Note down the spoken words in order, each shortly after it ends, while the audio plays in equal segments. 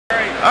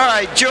All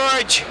right,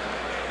 George,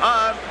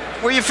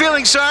 were you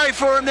feeling sorry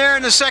for him there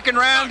in the second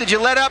round? Did you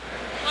let up?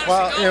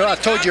 Well, you know, I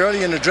told you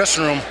earlier in the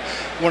dressing room,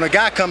 when a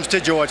guy comes to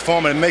George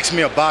Foreman, it makes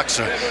me a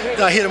boxer.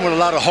 I hit him with a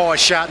lot of hard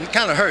shot and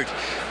kind of hurt.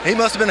 He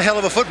must have been a hell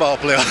of a football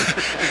player.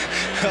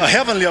 A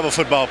heavenly of a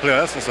football player,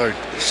 that's for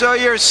certain. So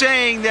you're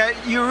saying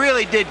that you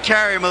really did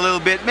carry him a little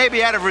bit,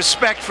 maybe out of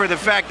respect for the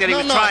fact that he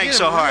was trying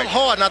so hard.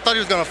 Hard, and I thought he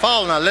was going to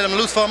fall, and I let him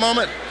loose for a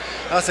moment.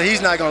 I said,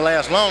 he's not going to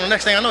last long. The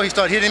next thing I know, he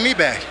started hitting me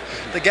back.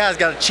 The guy's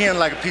got a chin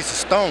like a piece of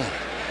stone.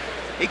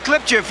 He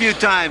clipped you a few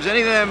times. Any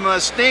of them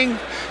sting?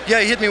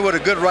 Yeah, he hit me with a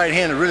good right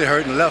hand that really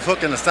hurt, and the left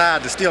hook in the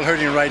side that's still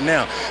hurting right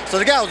now. So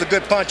the guy was a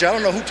good puncher. I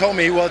don't know who told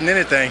me he wasn't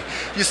anything.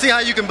 You see how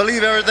you can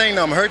believe everything?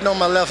 Now I'm hurting on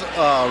my left,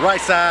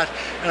 right side,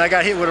 and I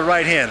got hit with a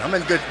right hand. I'm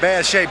in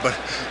bad shape, but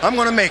I'm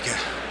going to make it.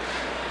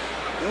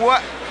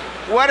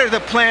 What are the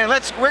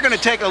plans? We're going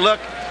to take a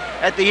look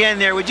at the end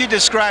there. Would you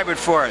describe it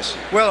for us?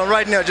 Well,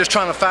 right now, just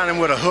trying to find him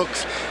with a hook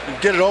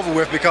and get it over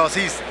with, because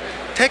he's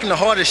taking the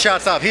hardest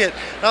shots I've hit.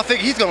 And I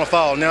think he's going to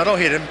fall now. Don't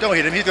hit him. Don't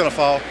hit him. He's going to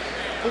fall.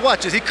 But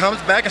watch this. He comes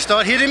back and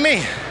starts hitting me.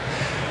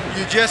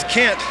 You just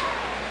can't.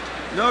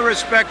 No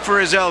respect for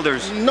his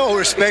elders. No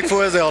respect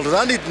for his elders.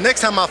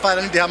 Next time I fight,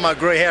 I need to have my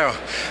gray hair.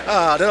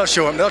 That'll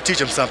show him. That'll teach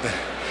him something.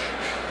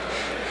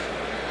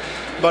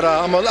 But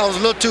I was a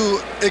little too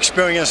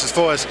experienced as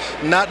far as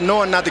not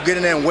knowing not to get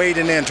in there and wade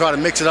in there and try to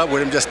mix it up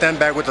with him, just stand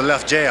back with the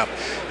left jab.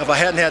 If I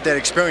hadn't had that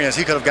experience,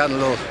 he could have gotten a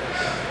little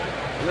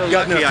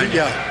lucky on you.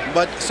 Yeah,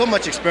 but so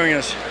much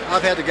experience.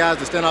 I've had the guys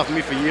that stand off of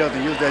me for years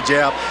and use that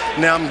jab.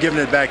 Now I'm giving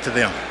it back to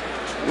them.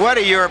 What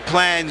are your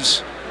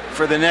plans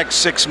for the next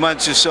 6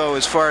 months or so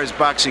as far as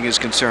boxing is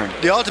concerned?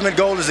 The ultimate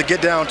goal is to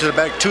get down to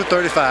about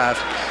 235.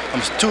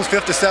 I'm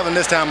 257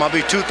 this time. I'll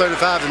be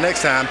 235 the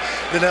next time.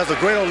 Then there's a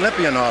great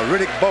Olympian,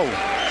 Riddick Bowe,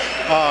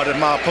 that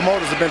my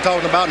promoters have been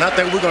talking about, and I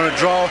think we're going to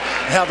draw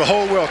and have the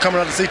whole world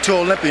coming out to see two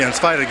Olympians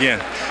fight again.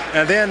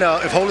 And then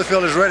if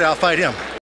Holyfield is ready, I'll fight him.